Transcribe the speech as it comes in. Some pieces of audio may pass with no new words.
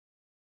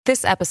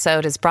This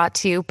episode is brought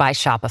to you by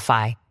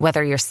Shopify.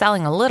 Whether you're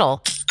selling a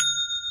little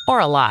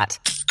or a lot,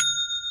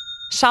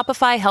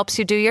 Shopify helps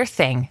you do your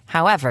thing,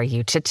 however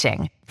you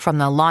cha-ching. From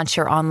the launch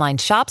your online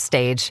shop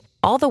stage,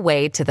 all the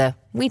way to the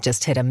we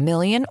just hit 1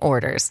 million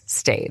orders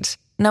stage.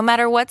 No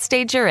matter what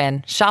stage you're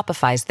in,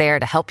 Shopify's there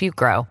to help you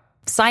grow.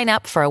 Sign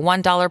up for a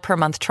 $1 per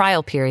month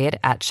trial period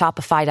at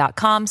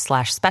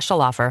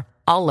shopify.com/special offer,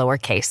 all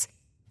lowercase.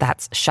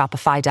 That's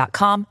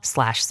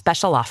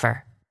shopify.com/special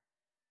offer.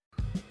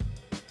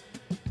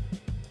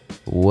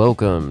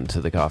 Welcome to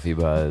the Coffee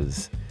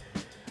Buzz.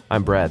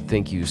 I'm Brad.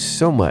 Thank you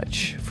so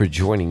much for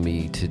joining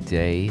me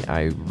today.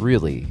 I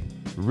really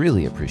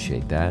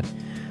appreciate that.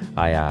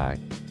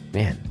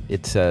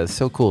 It's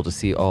so cool to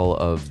see all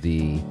of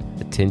the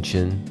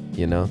attention,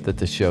 that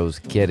the show's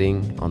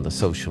getting on the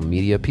social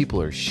media. People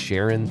are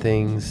sharing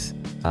things,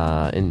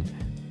 and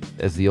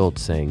as the old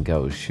saying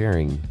goes,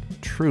 sharing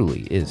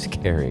truly is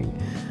caring.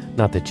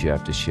 Not that you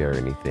have to share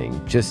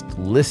anything. Just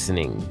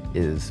listening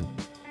is,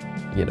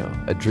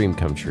 a dream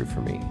come true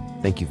for me.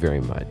 Thank you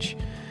very much.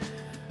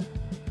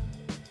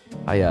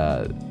 I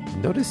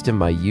noticed in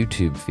my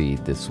YouTube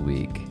feed this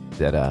week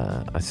that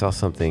I saw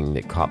something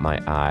that caught my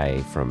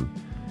eye from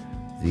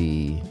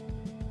the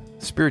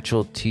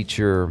spiritual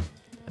teacher,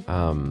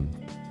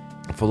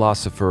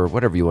 philosopher,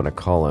 whatever you want to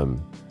call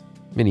him.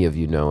 Many of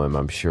you know him,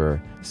 I'm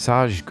sure.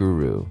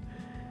 Sadhguru.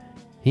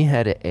 He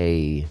had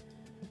a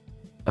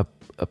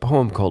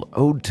poem called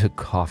Ode to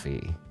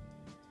Coffee.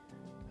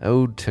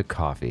 Ode to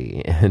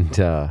Coffee. And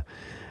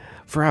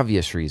for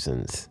obvious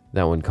reasons,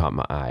 that one caught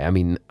my eye. I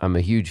mean, I'm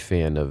a huge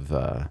fan of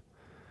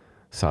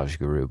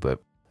Sadhguru,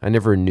 but I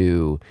never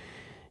knew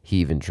he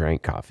even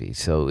drank coffee.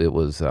 So it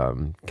was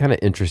kind of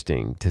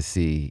interesting to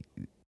see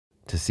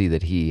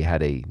that he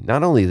had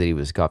not only that he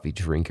was a coffee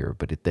drinker,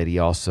 but that he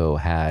also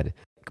had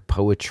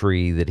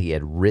poetry that he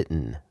had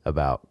written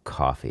about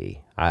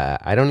coffee.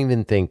 I don't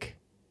even think,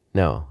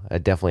 no, I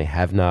definitely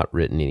have not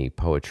written any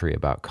poetry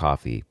about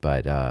coffee,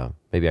 but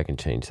maybe I can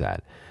change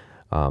that.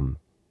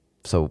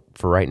 So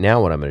for right now,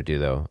 what I'm going to do,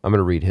 though, I'm going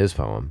to read his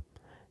poem,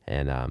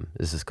 and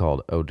this is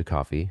called Ode to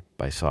Coffee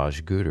by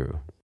Sadhguru.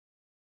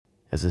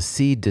 As a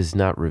seed does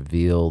not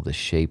reveal the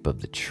shape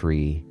of the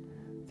tree,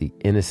 the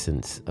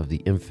innocence of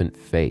the infant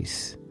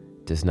face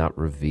does not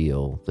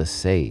reveal the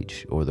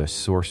sage or the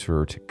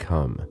sorcerer to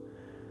come.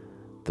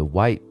 The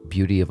white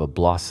beauty of a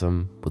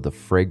blossom with a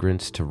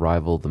fragrance to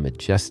rival the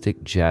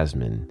majestic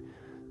jasmine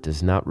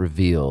does not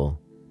reveal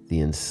the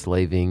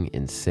enslaving,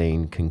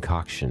 insane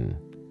concoction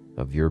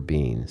of your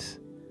beans.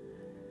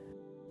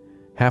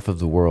 Half of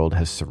the world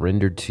has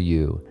surrendered to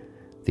you.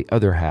 The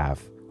other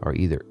half are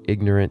either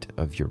ignorant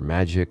of your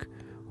magic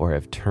or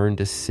have turned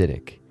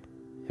acidic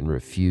and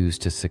refuse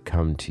to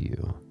succumb to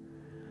you.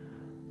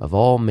 Of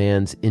all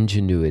man's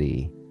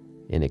ingenuity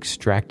in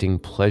extracting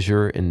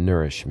pleasure and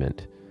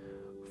nourishment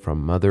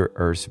from Mother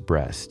Earth's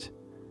breast,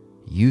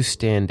 you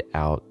stand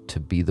out to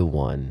be the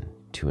one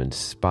to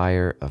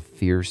inspire a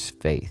fierce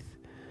faith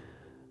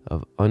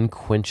of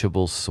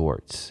unquenchable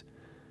sorts.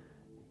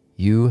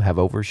 You have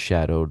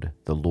overshadowed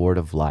the Lord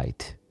of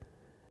Light.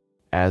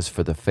 As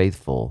for the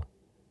faithful,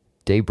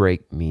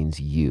 daybreak means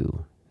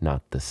you,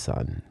 not the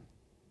sun.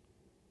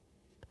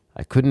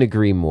 I couldn't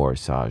agree more,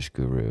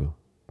 Sadhguru.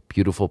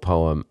 Beautiful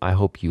poem. I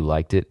hope you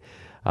liked it.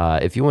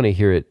 If you want to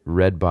hear it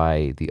read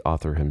by the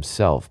author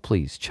himself,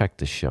 please check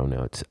the show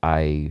notes.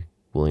 I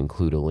will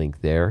include a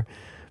link there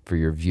for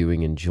your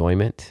viewing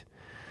enjoyment.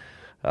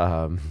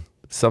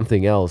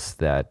 Something else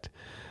that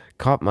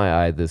caught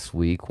my eye this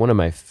week, one of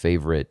my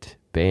favorite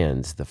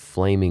bands, the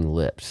Flaming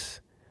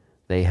Lips.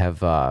 They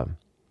have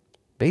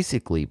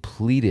basically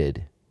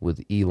pleaded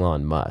with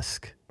Elon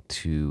Musk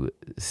to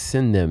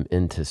send them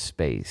into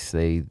space.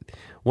 They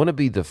want to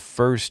be the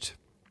first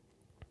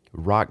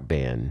rock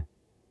band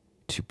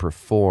to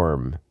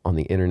perform on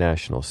the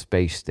International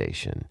Space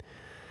Station.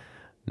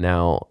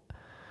 Now,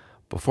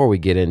 before we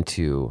get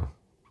into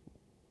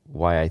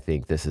why I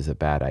think this is a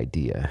bad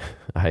idea,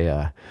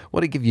 I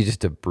want to give you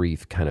just a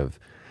brief kind of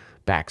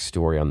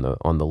backstory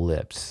on the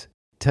Lips.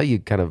 Tell you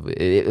kind of,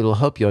 it'll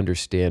help you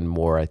understand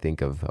more, I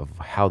think, of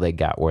how they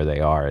got where they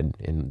are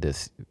in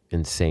this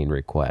insane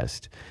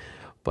request.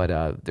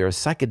 But they're a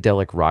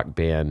psychedelic rock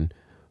band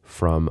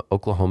from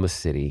Oklahoma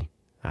City.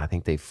 I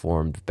think they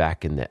formed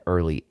back in the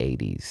early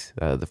 80s.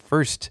 The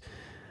first,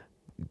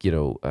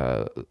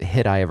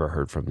 hit I ever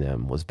heard from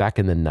them was back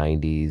in the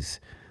 90s.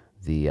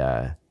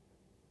 The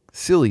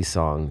silly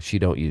song, She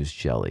Don't Use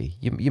Jelly.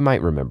 You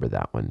might remember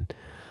that one.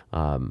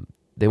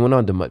 They went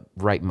on to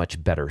write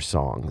much better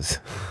songs.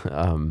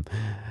 But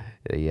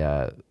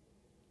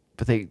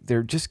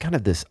they're just kind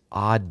of this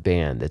odd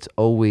band that's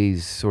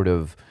always sort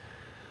of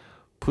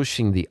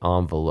pushing the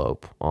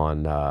envelope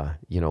on,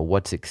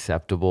 what's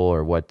acceptable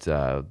or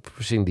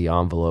pushing the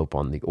envelope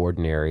on the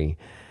ordinary.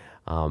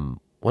 One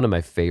of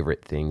my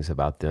favorite things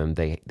about them,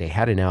 they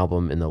had an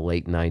album in the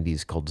late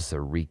 90s called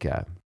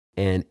Zarika,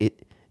 and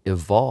it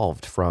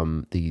evolved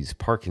from these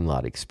parking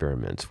lot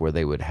experiments where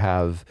they would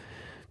have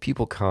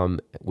people come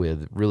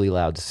with really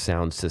loud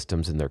sound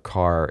systems in their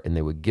car, and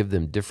they would give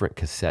them different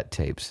cassette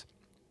tapes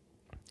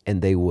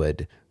and they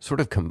would sort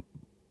of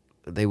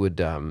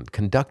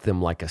conduct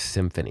them like a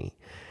symphony.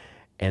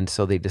 And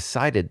so they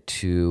decided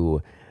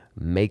to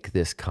make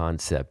this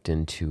concept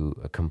into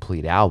a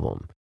complete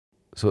album.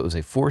 So it was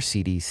a 4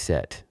 CD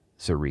set,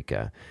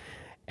 Zaireeka,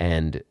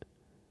 and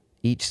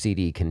each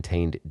CD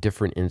contained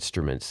different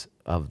instruments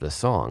of the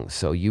song.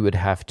 So you would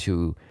have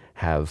to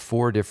have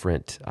 4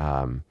 different,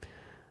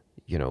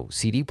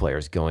 CD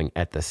players going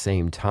at the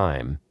same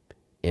time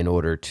in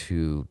order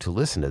to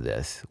listen to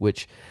this,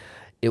 which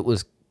it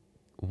was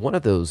one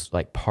of those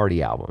like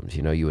party albums.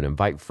 You would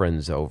invite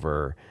friends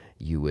over,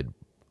 you would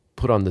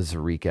put on the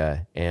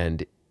Zaireeka,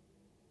 and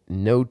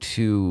no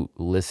 2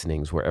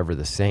 listenings were ever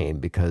the same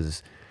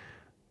because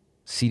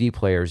CD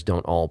players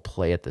don't all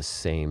play at the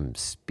same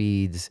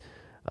speeds.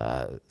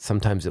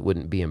 Sometimes it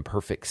wouldn't be in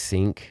perfect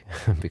sync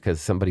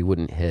because somebody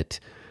wouldn't hit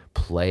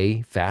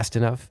play fast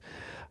enough,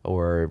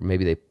 or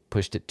maybe they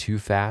pushed it too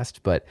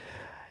fast. But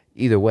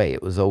either way,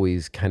 it was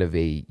always kind of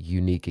a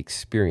unique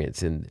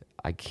experience. And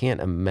I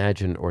can't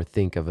imagine or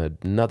think of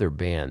another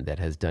band that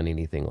has done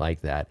anything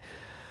like that.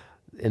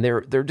 And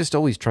they're just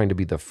always trying to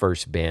be the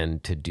first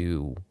band to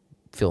do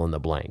fill in the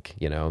blank.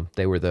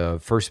 They were the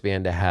first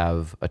band to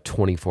have a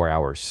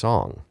 24-hour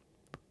song.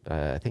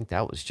 I think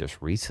that was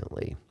just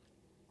recently.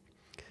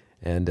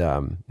 And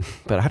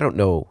but I don't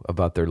know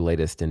about their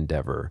latest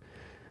endeavor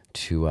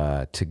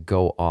to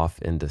go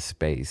off into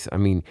space. I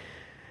mean,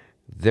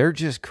 they're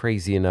just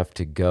crazy enough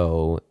to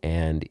go,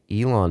 and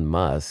Elon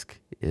Musk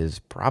is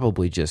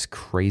probably just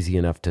crazy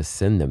enough to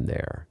send them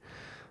there.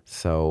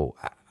 So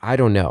I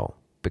don't know,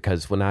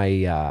 because when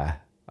I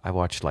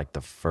watched like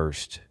the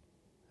first,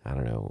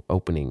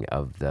 opening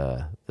of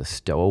the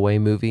Stowaway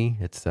movie.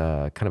 It's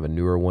kind of a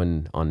newer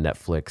one on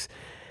Netflix,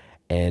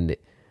 and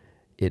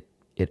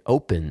it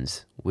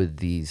opens with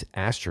these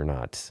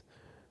astronauts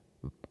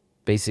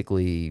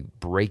basically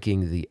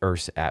breaking the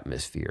Earth's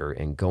atmosphere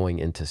and going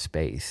into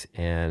space.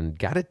 And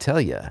gotta tell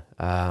you,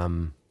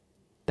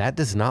 that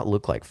does not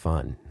look like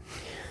fun.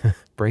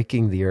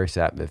 Breaking the Earth's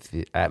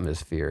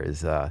atmosphere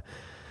is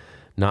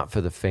not for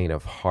the faint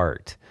of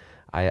heart.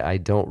 I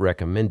don't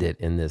recommend it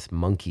in this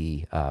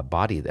monkey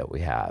body that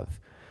we have.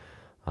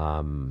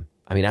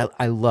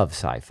 I love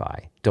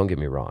sci-fi, don't get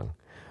me wrong,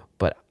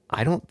 but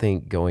I don't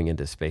think going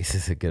into space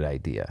is a good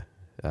idea.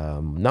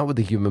 Not with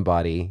the human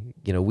body.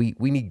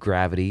 We need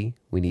gravity,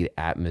 we need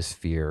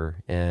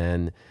atmosphere,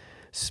 and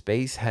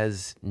space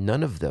has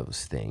none of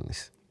those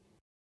things.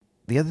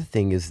 The other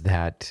thing is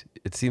that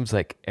it seems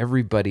like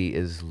everybody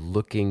is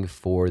looking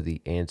for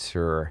the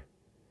answer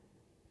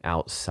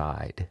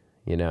outside,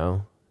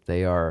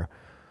 They are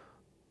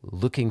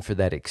looking for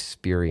that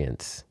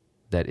experience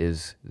that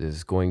is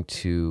going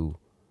to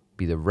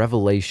be the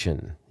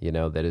revelation,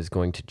 that is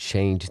going to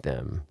change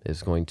them,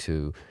 is going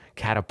to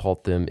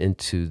catapult them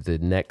into the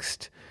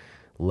next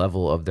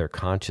level of their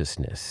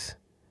consciousness.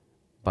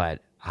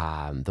 But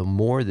the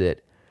more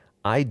that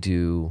I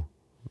do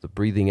the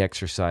breathing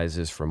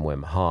exercises from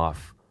Wim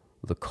Hof,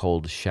 the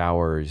cold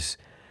showers,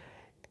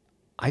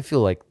 I feel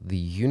like the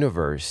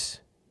universe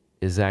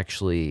is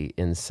actually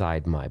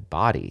inside my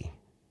body.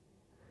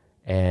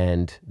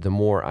 And the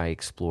more I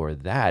explore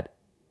that,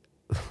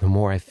 the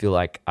more I feel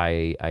like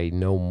I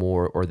know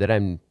more, or that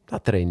I'm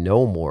not that I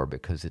know more,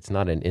 because it's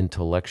not an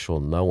intellectual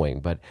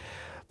knowing, but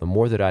the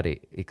more that I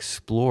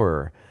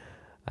explore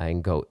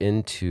and go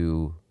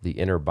into the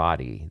inner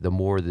body, the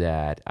more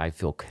that I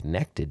feel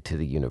connected to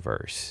the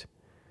universe.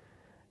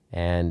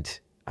 And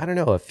I don't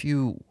know, a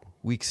few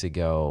weeks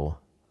ago,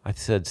 I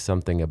said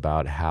something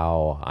about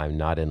how I'm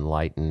not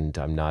enlightened,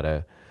 I'm not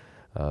a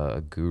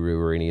guru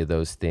or any of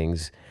those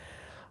things.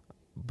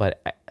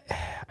 But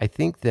I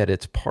think that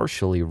it's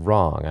partially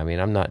wrong. I mean,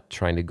 I'm not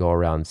trying to go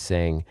around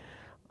saying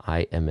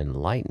I am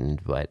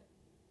enlightened, but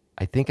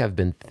I think I've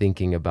been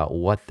thinking about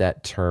what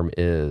that term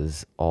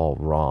is all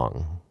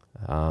wrong.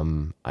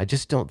 I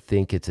just don't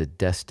think it's a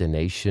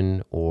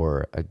destination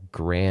or a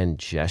grand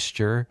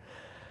gesture.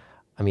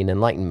 I mean,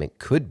 enlightenment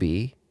could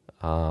be.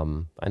 I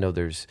know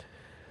there's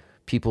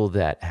people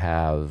that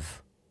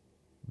have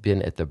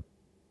been at the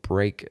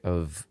break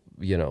of,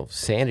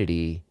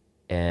 sanity,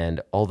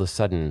 and all of a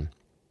sudden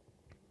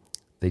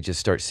they just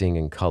start seeing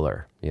in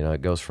color.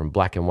 It goes from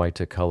black and white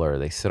to color.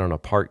 They sit on a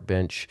park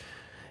bench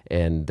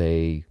and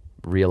they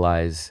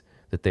realize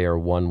that they are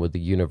one with the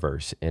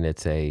universe, and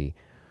it's a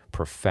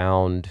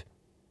profound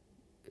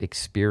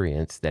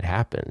experience that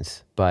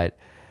happens. But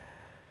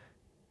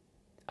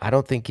I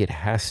don't think it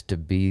has to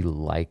be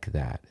like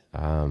that.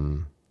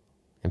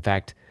 In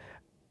fact,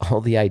 all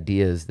the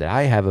ideas that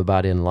I have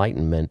about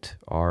enlightenment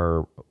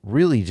are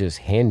really just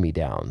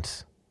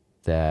hand-me-downs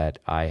that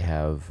I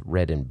have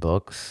read in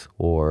books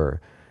or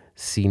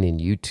seen in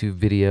YouTube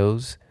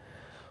videos.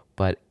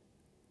 But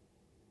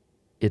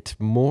it's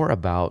more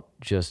about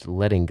just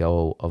letting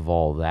go of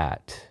all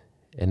that.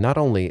 And not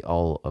only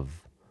all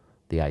of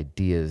the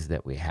ideas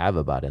that we have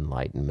about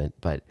enlightenment,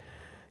 but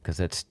because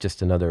that's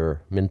just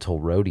another mental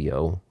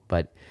rodeo,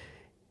 but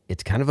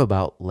it's kind of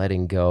about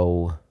letting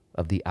go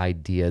of the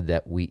idea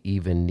that we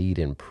even need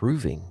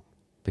improving,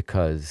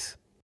 because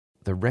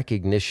the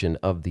recognition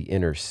of the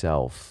inner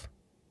self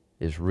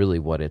is really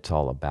what it's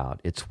all about.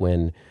 It's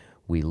when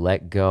we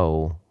let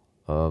go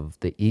of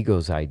the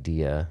ego's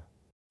idea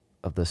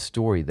of the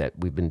story that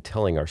we've been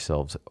telling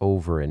ourselves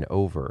over and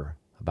over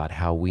about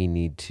how we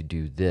need to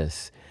do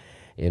this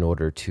in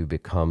order to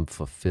become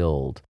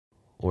fulfilled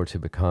or to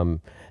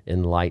become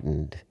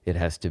enlightened. It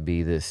has to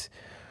be this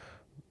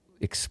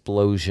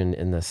explosion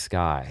in the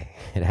sky.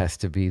 It has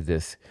to be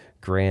this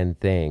grand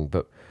thing,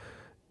 but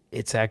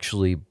it's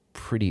actually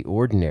pretty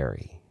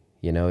ordinary.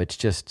 It's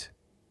just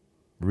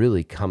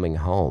really coming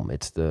home.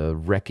 It's the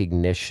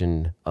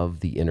recognition of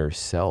the inner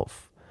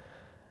self.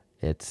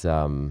 It's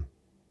us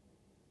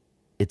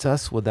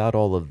without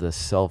all of the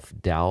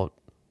self-doubt,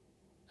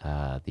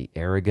 the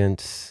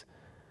arrogance,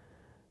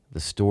 the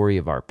story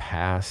of our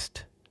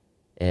past,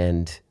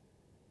 and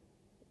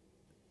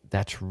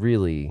that's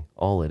really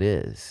all it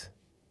is.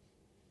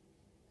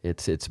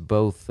 It's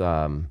both.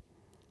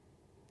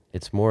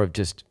 It's more of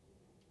just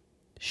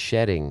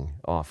shedding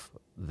off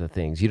the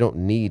things. You don't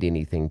need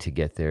anything to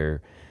get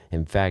there.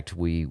 In fact,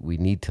 we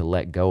need to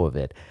let go of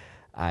it.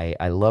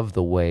 I love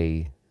the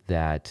way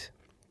that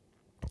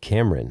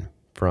Cameron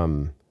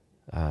from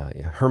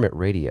Hermit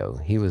Radio,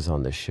 he was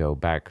on the show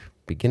back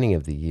beginning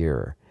of the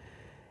year,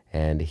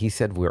 and he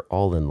said we're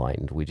all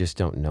enlightened. We just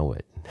don't know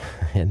it.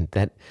 And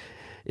that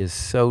is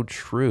so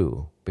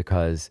true,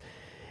 because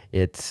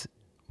it's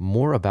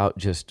more about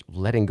just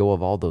letting go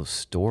of all those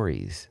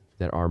stories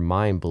that our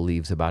mind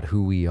believes about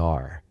who we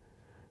are.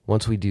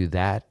 Once we do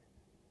that,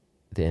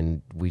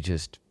 then we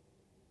just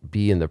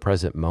be in the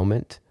present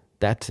moment.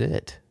 That's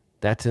it.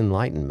 That's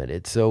enlightenment.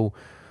 It's so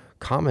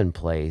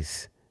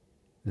commonplace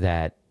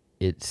that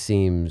it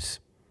seems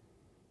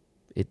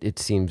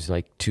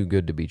like too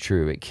good to be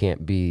true. It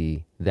can't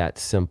be that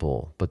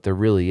simple, but there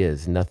really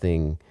is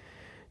nothing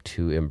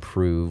to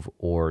improve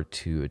or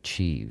to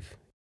achieve.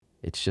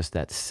 It's just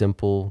that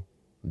simple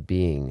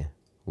being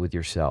with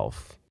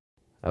yourself.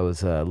 I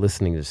was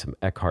listening to some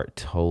Eckhart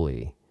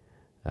Tolle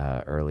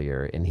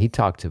earlier, and he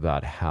talked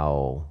about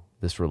how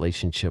this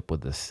relationship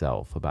with the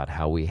self, about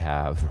how we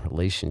have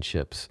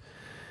relationships.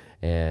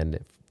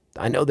 And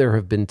I know there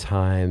have been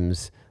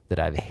times that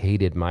I've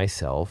hated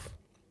myself,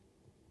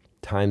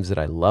 times that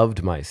I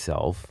loved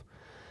myself,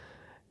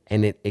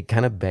 and it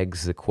kind of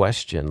begs the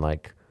question,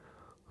 like,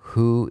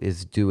 who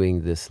is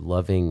doing this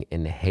loving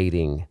and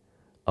hating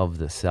of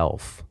the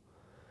self?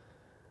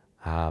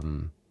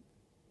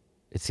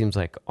 It seems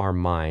like our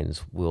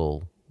minds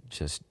will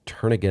just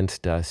turn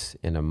against us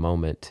in a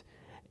moment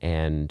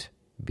and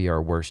be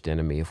our worst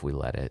enemy if we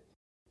let it.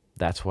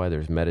 That's why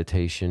there's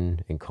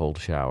meditation and cold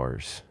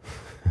showers.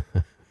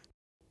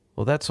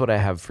 Well, that's what I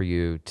have for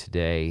you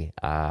today.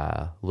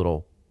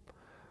 Little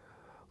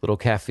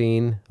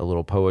caffeine, a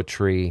little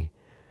poetry,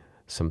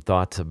 some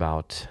thoughts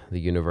about the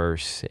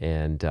universe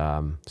and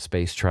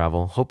space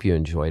travel. Hope you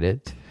enjoyed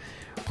it.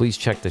 Please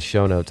check the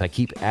show notes. I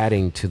keep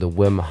adding to the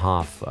Wim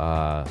Hof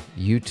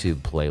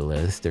YouTube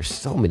playlist. There's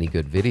so many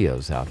good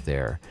videos out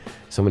there,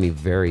 so many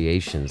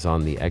variations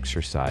on the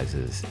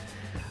exercises.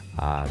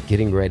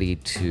 Getting ready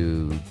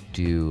to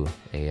do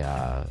a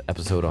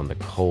episode on the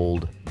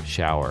cold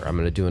shower. I'm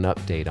going to do an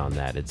update on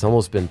that. It's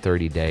almost been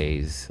 30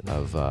 days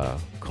of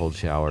cold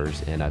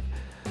showers, and I've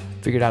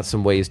figured out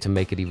some ways to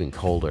make it even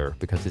colder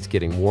because it's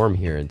getting warm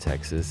here in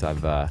Texas.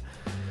 I've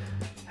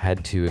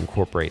had to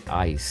incorporate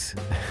ice.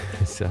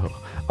 So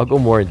I'll go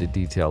more into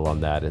detail on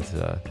that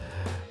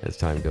as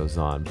time goes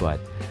on. But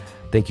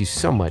thank you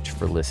so much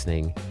for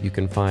listening. You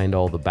can find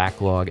all the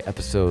backlog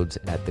episodes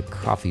at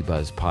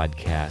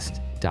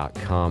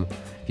thecoffeebuzzpodcast.com.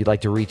 If you'd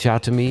like to reach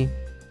out to me,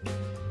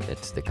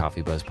 it's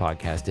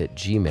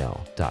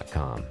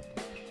thecoffeebuzzpodcast@gmail.com.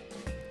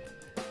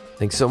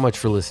 Thanks so much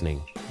for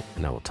listening,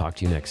 and I will talk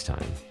to you next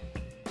time.